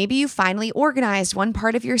right. Maybe you finally organized one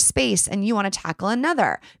part of your space and you want to tackle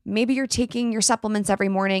another. Maybe you're taking your supplements every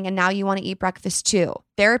morning and now you want to eat breakfast too.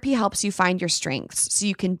 Therapy helps you find your strengths so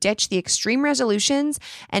you can ditch the extreme resolutions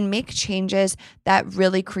and make changes that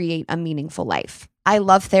really create a meaningful life. I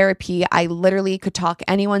love therapy. I literally could talk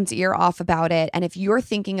anyone's ear off about it. And if you're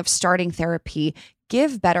thinking of starting therapy,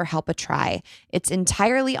 give BetterHelp a try. It's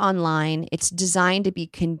entirely online. It's designed to be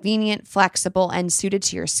convenient, flexible, and suited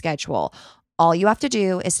to your schedule. All you have to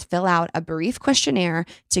do is fill out a brief questionnaire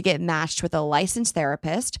to get matched with a licensed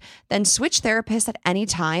therapist, then switch therapists at any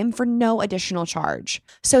time for no additional charge.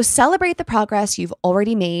 So celebrate the progress you've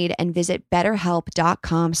already made and visit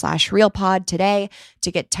betterhelp.com/realpod today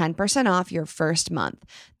to get 10% off your first month.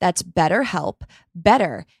 That's BetterHelp,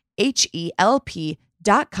 better,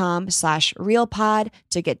 HELP.com/realpod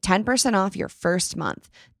to get 10% off your first month.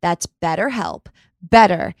 That's BetterHelp,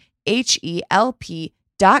 better,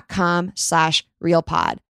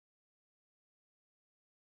 HELP.com/realpod.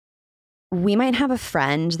 We might have a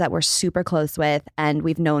friend that we're super close with and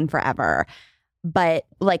we've known forever, but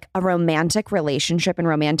like a romantic relationship and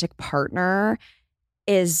romantic partner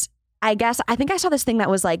is, I think I saw this thing that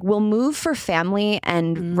was like, we'll move for family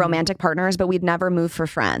and romantic partners, but we'd never move for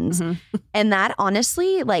friends. And that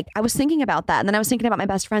honestly, like I was thinking about that. And then I was thinking about my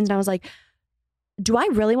best friends and I was like, do I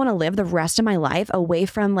really want to live the rest of my life away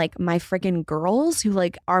from like my freaking girls who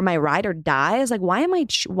like are my ride or dies? Like, why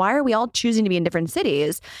are we all choosing to be in different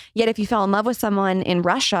cities? Yet if you fell in love with someone in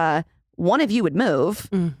Russia, one of you would move.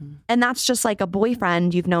 And that's just like a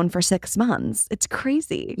boyfriend you've known for 6 months. It's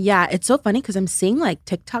crazy. Yeah, it's so funny because I'm seeing like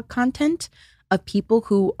TikTok content of people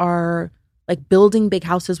who are like building big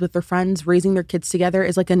houses with their friends, raising their kids together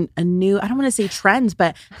is like a new, I don't want to say trends,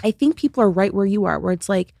 but I think people are right where you are, where it's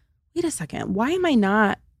like, wait a second, why am I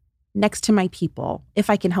not next to my people if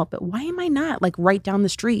I can help it? Why am I not like right down the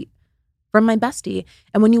street from my bestie?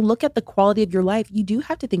 And when you look at the quality of your life, you do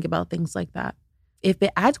have to think about things like that. If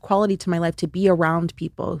it adds quality to my life to be around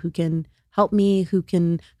people who can help me, who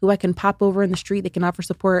I can pop over in the street, they can offer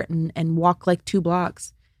support and walk like 2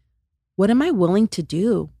 blocks, what am I willing to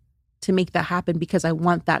do to make that happen because I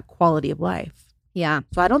want that quality of life? Yeah.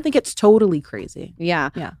 So I don't think it's totally crazy.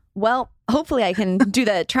 Yeah. Well, hopefully I can do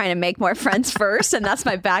the trying to make more friends first, and that's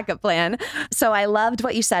my backup plan. So I loved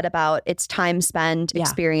what you said about it's time spent,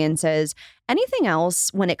 experiences. Anything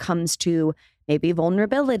else when it comes to maybe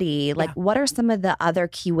vulnerability? Like what are some of the other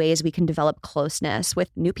key ways we can develop closeness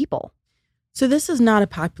with new people? So this is not a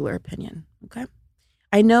popular opinion, okay?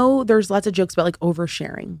 I know there's lots of jokes about like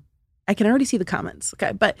oversharing. I can already see the comments,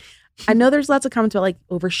 okay? But I know there's lots of comments about like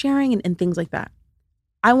oversharing and things like that.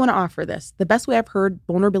 I want to offer this. The best way I've heard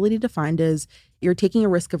vulnerability defined is you're taking a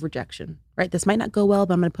risk of rejection, right? This might not go well,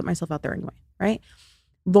 but I'm going to put myself out there anyway, right?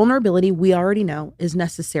 Vulnerability, we already know, is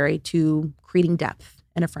necessary to creating depth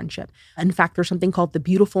in a friendship. In fact, there's something called the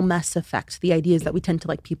beautiful mess effect. The idea is that we tend to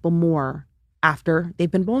like people more after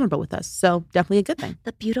they've been vulnerable with us. So definitely a good thing.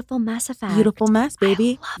 The beautiful mess effect. Beautiful mess,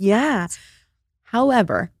 baby. That.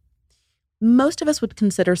 However, most of us would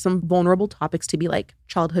consider some vulnerable topics to be like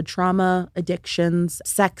childhood trauma, addictions,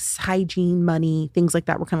 sex, hygiene, money, things like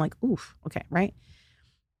that. We're kind of like, oof, okay, right?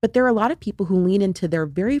 But there are a lot of people who lean into their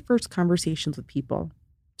very first conversations with people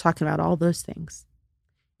talking about all those things.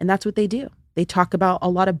 And that's what they do. They talk about a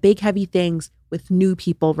lot of big, heavy things with new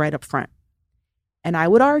people right up front. And I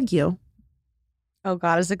would argue, oh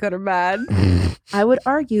God, is it good or bad? I would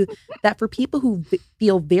argue that for people who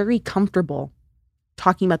feel very comfortable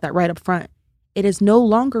talking about that right up front, it is no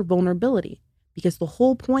longer vulnerability because the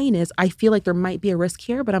whole point is I feel like there might be a risk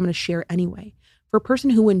here, but I'm going to share anyway. For a person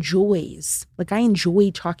who enjoys, like I enjoy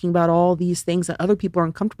talking about all these things that other people are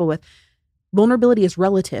uncomfortable with, vulnerability is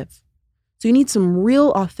relative. So you need some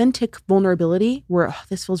real authentic vulnerability where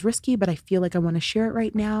this feels risky, but I feel like I want to share it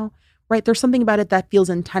right now, right? There's something about it that feels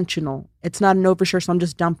intentional. It's not an overshare, so I'm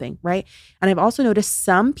just dumping, right? And I've also noticed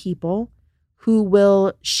some people who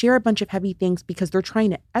will share a bunch of heavy things because they're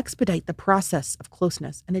trying to expedite the process of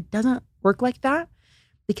closeness. And it doesn't work like that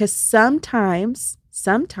because sometimes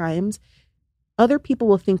other people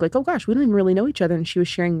will think like, oh gosh, we don't even really know each other. And she was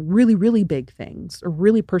sharing really, really big things or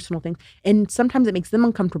really personal things. And sometimes it makes them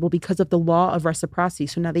uncomfortable because of the law of reciprocity.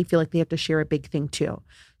 So now they feel like they have to share a big thing too.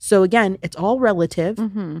 So again, it's all relative,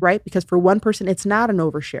 right? Because for one person, it's not an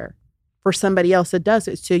overshare. For somebody else, it does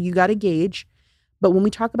it. So you got to gauge. But when we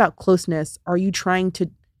talk about closeness, are you trying to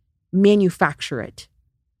manufacture it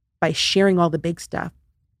by sharing all the big stuff?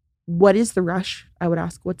 What is the rush? I would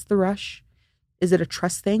ask, what's the rush? Is it a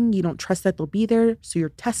trust thing? You don't trust that they'll be there, so you're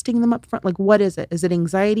testing them up front? Like, what is it? Is it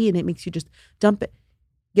anxiety and it makes you just dump it?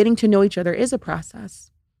 Getting to know each other is a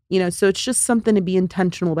process, so it's just something to be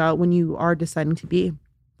intentional about when you are deciding to be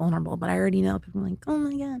vulnerable. But I already know people are like, oh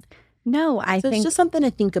my God. No, I think it's just something to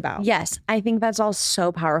think about. Yes, I think that's all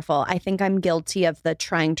so powerful. I think I'm guilty of the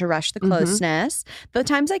trying to rush the closeness. The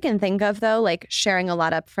times I can think of, though, like sharing a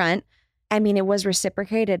lot up front, I mean, it was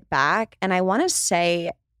reciprocated back. And I want to say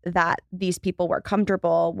that these people were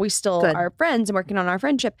comfortable. We still are friends and working on our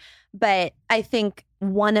friendship. But I think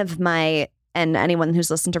one of my, and anyone who's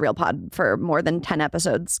listened to Real Pod for more than 10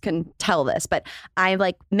 episodes can tell this, but I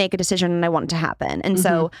like make a decision and I want it to happen. And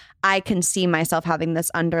so I can see myself having this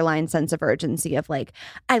underlying sense of urgency of like,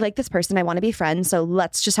 I like this person, I want to be friends. So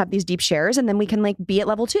let's just have these deep shares and then we can like be at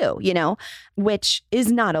level 2, which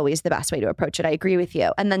is not always the best way to approach it. I agree with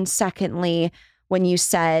you. And then secondly, when you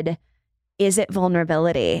said, is it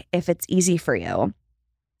vulnerability if it's easy for you?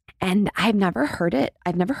 And I've never heard it.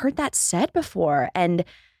 I've never heard that said before. And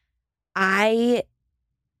I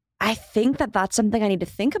think that that's something I need to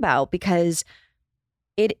think about, because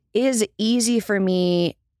it is easy for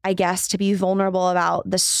me, I guess, to be vulnerable about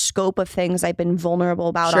the scope of things I've been vulnerable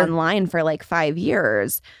about online for like 5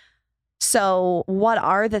 years. So what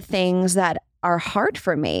are the things that are hard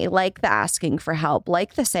for me, like the asking for help,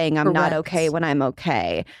 like the saying I'm not okay when I'm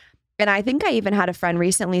okay? And I think I even had a friend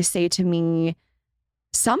recently say to me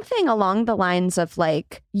something along the lines of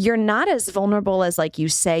like, you're not as vulnerable as like you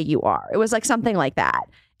say you are. It was like something like that.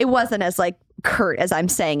 It wasn't as like curt as I'm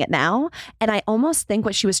saying it now. And I almost think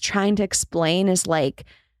what she was trying to explain is like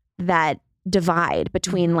that divide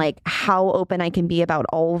between like how open I can be about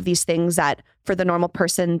all of these things that for the normal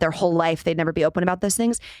person, their whole life, they'd never be open about those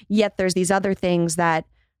things. Yet there's these other things that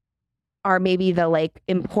are maybe the like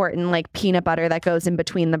important like peanut butter that goes in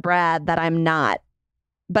between the bread that I'm not.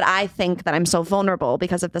 But I think that I'm so vulnerable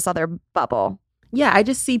because of this other bubble. Yeah, I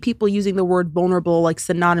just see people using the word vulnerable like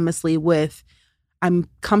synonymously with I'm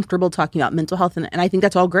comfortable talking about mental health. And I think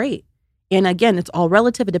that's all great. And again, it's all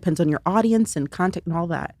relative. It depends on your audience and content and all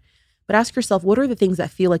that. But ask yourself, what are the things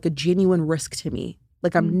that feel like a genuine risk to me?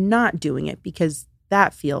 Like I'm not doing it because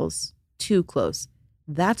that feels too close.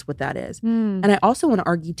 That's what that is. And I also want to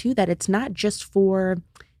argue too that it's not just for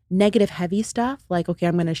negative heavy stuff like, okay,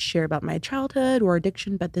 I'm going to share about my childhood or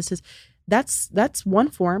addiction, but that's one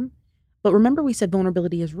form. But remember, we said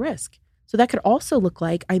vulnerability is risk. So that could also look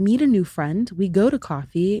like I meet a new friend, we go to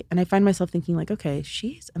coffee, and I find myself thinking like, okay,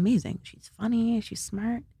 she's amazing. She's funny. She's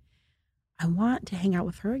smart. I want to hang out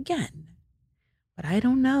with her again. But I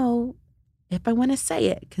don't know if I want to say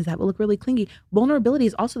it because that will look really clingy. Vulnerability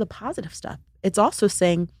is also the positive stuff. It's also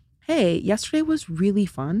saying, hey, yesterday was really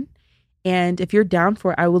fun. And if you're down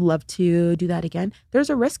for it, I would love to do that again.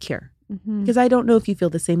 There's a risk here because I don't know if you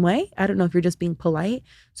feel the same way. I don't know if you're just being polite.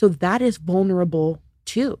 So that is vulnerable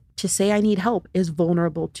too. To say I need help is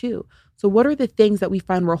vulnerable too. So what are the things that we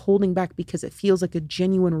find we're holding back because it feels like a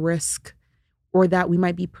genuine risk or that we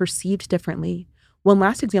might be perceived differently? One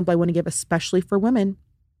last example I want to give, especially for women,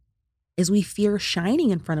 is we fear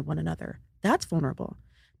shining in front of one another. That's vulnerable.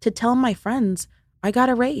 To tell my friends, I got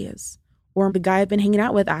a raise. Or the guy I've been hanging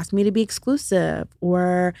out with asked me to be exclusive,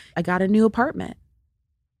 or I got a new apartment.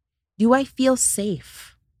 Do I feel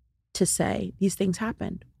safe to say these things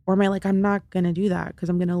happened? Or am I like, I'm not going to do that because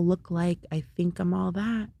I'm going to look like I think I'm all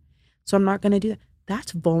that. So I'm not going to do that.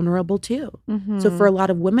 That's vulnerable too. So for a lot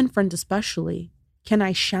of women friends especially, can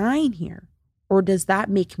I shine here? Or does that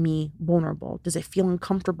make me vulnerable? Does it feel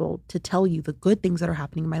uncomfortable to tell you the good things that are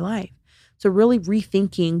happening in my life? So really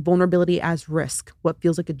rethinking vulnerability as risk, what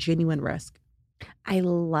feels like a genuine risk. I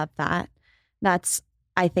love that. That's,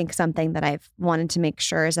 I think, something that I've wanted to make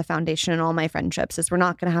sure is a foundation in all my friendships is we're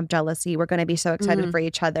not going to have jealousy. We're going to be so excited for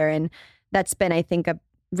each other. And that's been, I think, a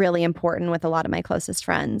really important with a lot of my closest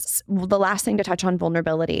friends. The last thing to touch on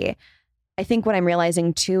vulnerability, I think what I'm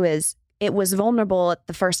realizing too is it was vulnerable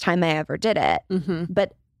the first time I ever did it.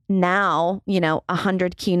 But now,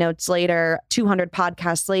 100 keynotes later, 200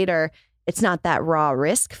 podcasts later, it's not that raw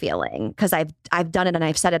risk feeling because I've done it and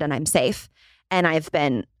I've said it and I'm safe and I've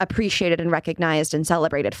been appreciated and recognized and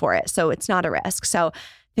celebrated for it. So it's not a risk. So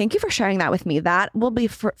thank you for sharing that with me. That will be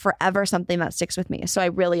forever something that sticks with me. So I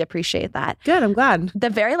really appreciate that. Good. I'm glad.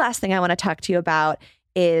 The very last thing I want to talk to you about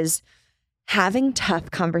is having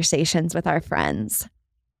tough conversations with our friends.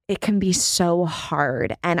 It can be so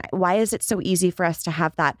hard. And why is it so easy for us to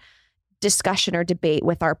have that discussion or debate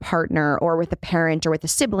with our partner or with a parent or with a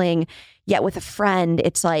sibling, yet with a friend,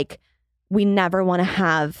 it's like we never want to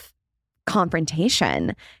have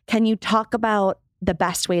confrontation. Can you talk about the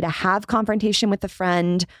best way to have confrontation with a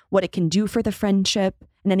friend, what it can do for the friendship,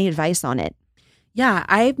 and any advice on it? Yeah,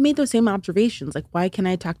 I've made those same observations. Like, why can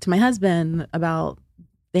I talk to my husband about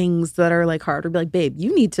things that are like hard, or be like, babe,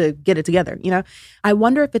 you need to get it together? You know, I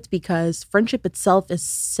wonder if it's because friendship itself is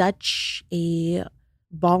such a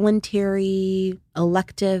voluntary,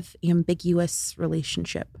 elective, ambiguous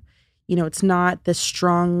relationship. You know, it's not this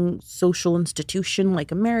strong social institution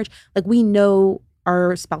like a marriage. Like, we know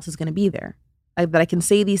our spouse is going to be there. That I can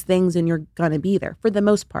say these things and you're going to be there for the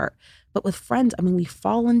most part. But with friends, I mean, we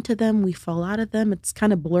fall into them, we fall out of them. It's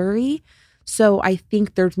kind of blurry. So I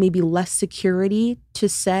think there's maybe less security to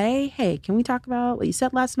say, hey, can we talk about what you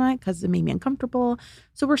said last night? Because it made me uncomfortable.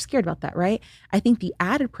 So we're scared about that, right? I think the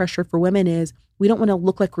added pressure for women is we don't want to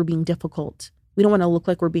look like we're being difficult. We don't want to look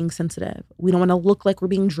like we're being sensitive. We don't want to look like we're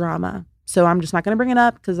being drama. So I'm just not going to bring it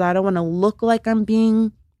up because I don't want to look like I'm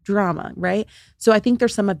being drama, right? So I think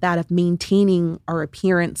there's some of that of maintaining our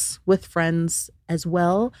appearance with friends as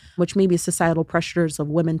well, which maybe is societal pressures of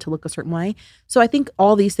women to look a certain way. So I think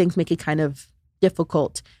all these things make it kind of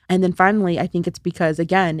difficult. And then finally, I think it's because,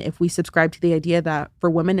 again, if we subscribe to the idea that for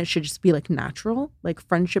women, it should just be like natural, like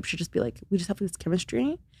friendship should just be like, we just have this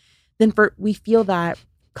chemistry, then we feel that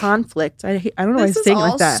conflict. I don't know why I'm saying it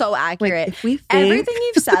like that. This is all so accurate. Like, if we think everything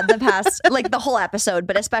you've said the past, like the whole episode,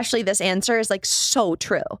 but especially this answer is like so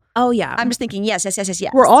true. Oh yeah. I'm just thinking, yes.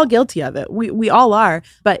 We're all guilty of it. We all are.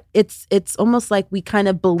 But it's almost like we kind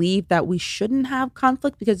of believe that we shouldn't have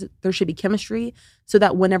conflict because there should be chemistry, so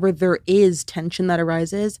that whenever there is tension that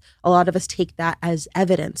arises, a lot of us take that as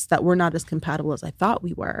evidence that we're not as compatible as I thought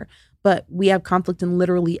we were. But we have conflict in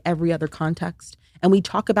literally every other context. And we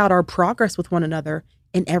talk about our progress with one another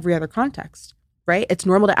in every other context, right? It's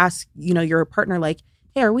normal to ask, your partner, like,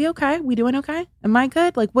 hey, are we okay? We doing okay? Am I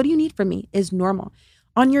good? Like, what do you need from me? Is normal.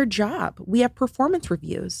 On your job, we have performance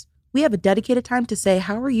reviews. We have a dedicated time to say,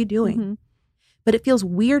 how are you doing? Mm-hmm. But it feels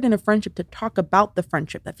weird in a friendship to talk about the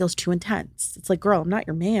friendship. That feels too intense. It's like, girl, I'm not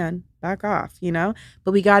your man. Back off,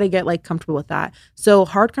 But we got to get like comfortable with that. So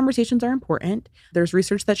hard conversations are important. There's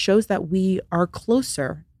research that shows that we are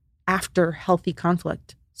closer after healthy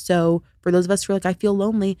conflict. So for those of us who are like, I feel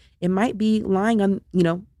lonely, it might be lying on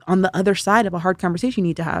the other side of a hard conversation you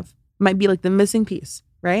need to have. It might be like the missing piece,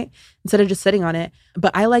 right? Instead of just sitting on it.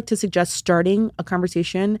 But I like to suggest starting a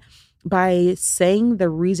conversation by saying the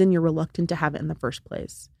reason you're reluctant to have it in the first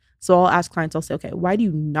place. So I'll ask clients, I'll say, okay, why do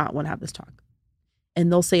you not want to have this talk?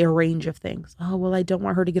 And they'll say a range of things. Oh, well, I don't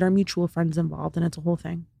want her to get our mutual friends involved, and it's a whole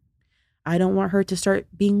thing. I don't want her to start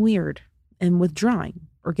being weird and withdrawing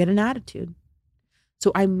or get an attitude.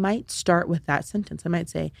 So I might start with that sentence. I might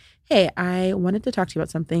say, hey, I wanted to talk to you about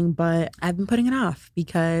something, but I've been putting it off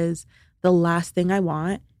because the last thing I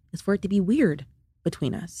want is for it to be weird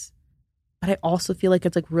between us. But I also feel like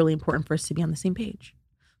it's like really important for us to be on the same page.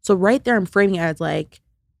 So right there, I'm framing it as like,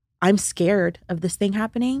 I'm scared of this thing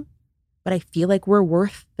happening, but I feel like we're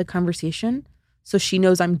worth the conversation. So she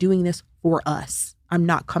knows I'm doing this for us. I'm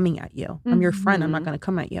not coming at you. Mm-hmm. I'm your friend. I'm not going to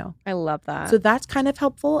come at you. I love that. So that's kind of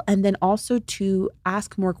helpful. And then also to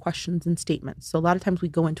ask more questions and statements. So a lot of times we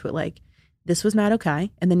go into it like, this was not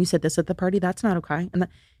okay. And then you said this at the party. That's not okay. And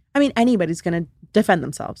anybody's going to defend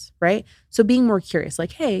themselves, right? So being more curious,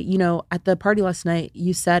 like, hey, at the party last night,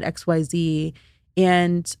 you said XYZ,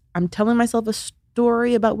 and I'm telling myself a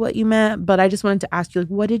story about what you meant, but I just wanted to ask you, like,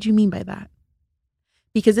 what did you mean by that?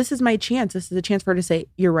 Because this is my chance. This is a chance for her to say,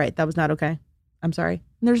 you're right. That was not okay. I'm sorry.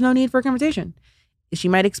 And there's no need for a conversation. She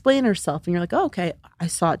might explain herself and you're like, oh, okay, I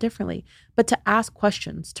saw it differently. But to ask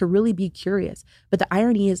questions, to really be curious. But the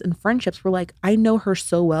irony is in friendships, we're like, I know her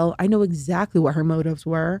so well. I know exactly what her motives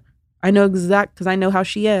were. Because I know how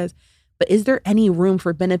she is. But is there any room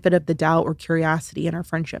for benefit of the doubt or curiosity in our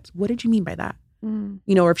friendships? What did you mean by that?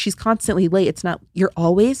 Or if she's constantly late, it's not, you're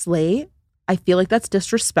always late. I feel like that's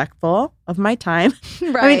disrespectful of my time.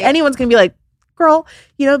 Right. Anyone's going to be like, girl,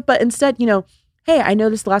 but instead, hey, I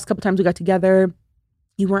noticed the last couple times we got together,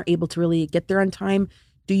 you weren't able to really get there on time.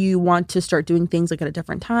 Do you want to start doing things like at a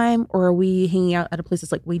different time? Or are we hanging out at a place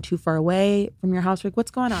that's like way too far away from your house? Like,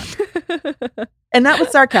 what's going on? And that was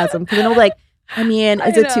sarcasm. Because like,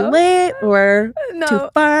 is it too late or too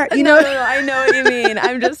far? No, I know what you mean.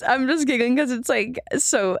 I'm just giggling because it's like,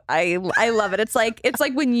 so I love it. It's like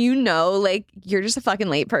when like you're just a fucking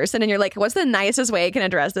late person and you're like, what's the nicest way I can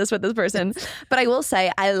address this with this person? But I will say,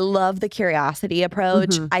 I love the curiosity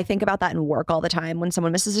approach. Mm-hmm. I think about that in work all the time when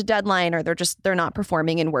someone misses a deadline or they're not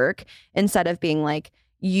performing in work. Instead of being like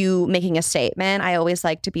you making a statement, I always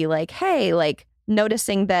like to be like, hey, like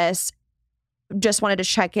noticing this. just wanted to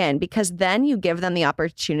check in, because then you give them the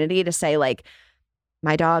opportunity to say like,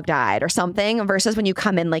 my dog died or something, versus when you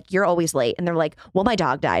come in like you're always late and they're like, well, my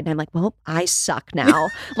dog died. And I'm like, well, I suck now.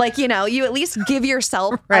 Like, you know, you at least give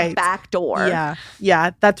yourself a back door. Yeah. Yeah.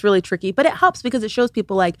 That's really tricky. But it helps because it shows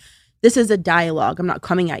people like, this is a dialogue. I'm not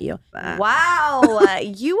coming at you. Wow.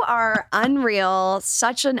 You are unreal.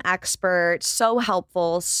 Such an expert. So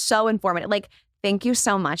helpful. So informative. Like, thank you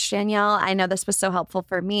so much, Danielle. I know this was so helpful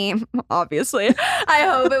for me, obviously. I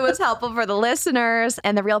hope it was helpful for the listeners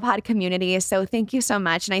and the Real Pod community. So thank you so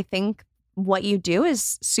much. And I think what you do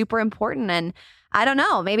is super important. And I don't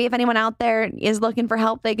know, maybe if anyone out there is looking for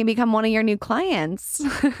help, they can become one of your new clients.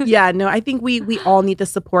 Yeah, no, I think we all need the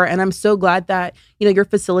support. And I'm so glad that, you know, you're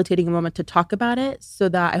facilitating a moment to talk about it, so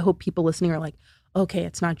that I hope people listening are like, okay,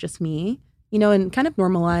 it's not just me. You know, and kind of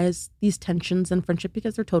normalize these tensions in friendship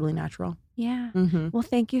because they're totally natural. Yeah. Well,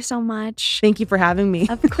 thank you so much. Thank you for having me.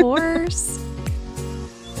 Of course.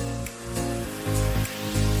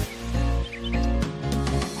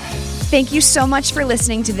 Thank you so much for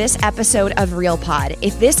listening to this episode of Real Pod.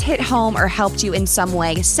 If this hit home or helped you in some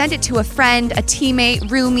way, send it to a friend, a teammate,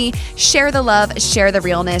 roomie. Share the love, share the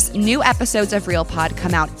realness. New episodes of Real Pod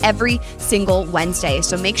come out every single Wednesday,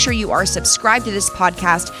 so make sure you are subscribed to this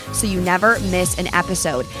podcast so you never miss an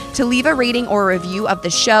episode. To leave a rating or a review of the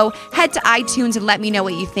show, head to iTunes and let me know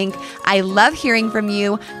what you think. I love hearing from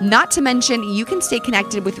you. Not to mention, you can stay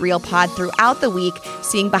connected with Real Pod throughout the week,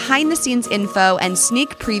 seeing behind-the-scenes info and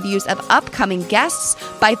sneak previews of upcoming guests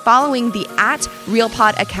by following the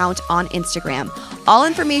 @RealPod account on Instagram. All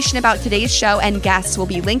information about today's show and guests will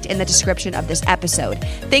be linked in the description of this episode.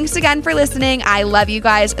 Thanks again for listening. I love you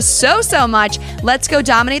guys so, so much. Let's go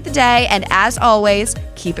dominate the day. And as always,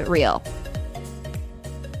 keep it real.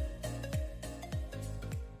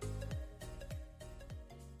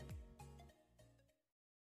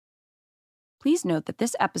 Please note that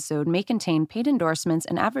this episode may contain paid endorsements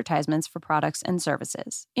and advertisements for products and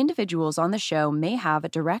services. Individuals on the show may have a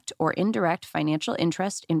direct or indirect financial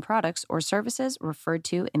interest in products or services referred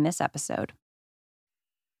to in this episode.